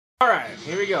Alright,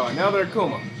 here we go, another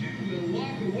Akuma.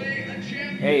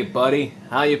 Hey buddy,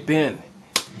 how you been?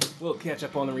 We'll catch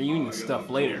up on the reunion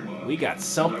stuff later. We got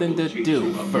something to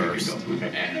do first.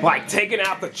 Like taking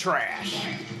out the trash.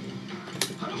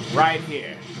 Right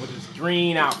here, with his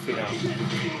green outfit on.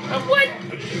 What?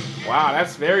 Wow,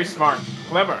 that's very smart.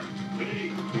 Clever.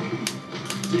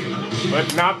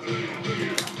 But not...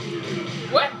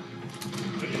 What?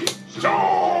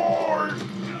 Charge!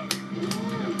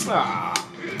 Ah.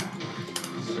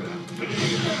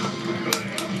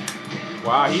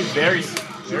 Wow, he's very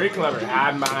clever,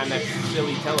 hiding behind that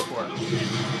silly teleport.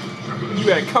 You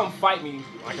better come fight me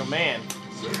like a man,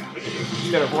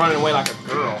 instead of running away like a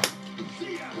girl.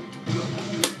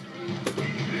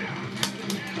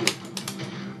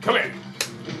 Come here.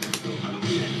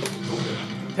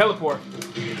 Teleport.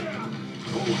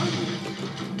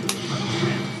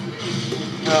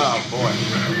 Oh boy.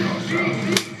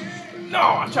 No,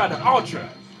 I tried to ultra.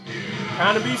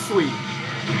 Trying to be sweet.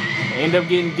 End up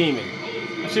getting demon.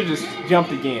 I should have just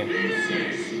jumped again.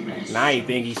 Now I ain't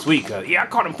think he's sweet, cause yeah, I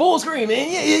caught him full screen,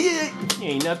 man. Yeah. He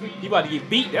ain't nothing. You about to get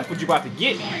beat. That's what you about to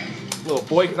get, little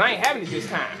boy. Cause I ain't having it this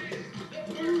time.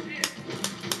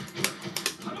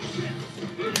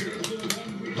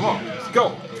 Come on, let's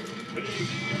go.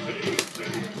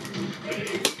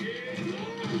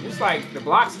 It's like the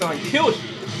block stun kills you.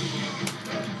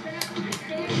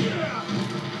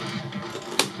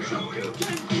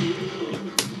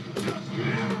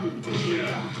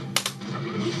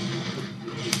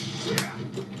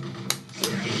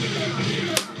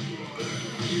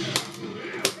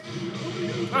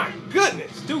 My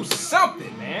goodness, do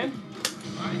something, man.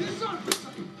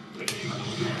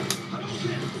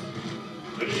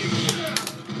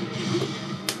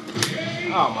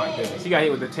 Oh my goodness, he got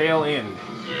hit with the tail end.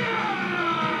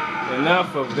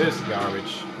 Enough of this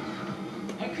garbage.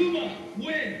 Akuma,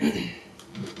 win.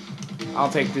 I'll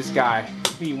take this guy.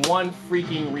 Be one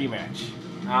freaking rematch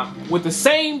with the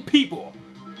same people,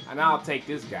 and I'll take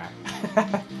this guy.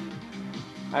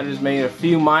 I just made a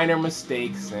few minor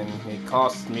mistakes, and it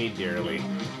cost me dearly.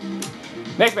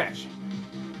 Next match.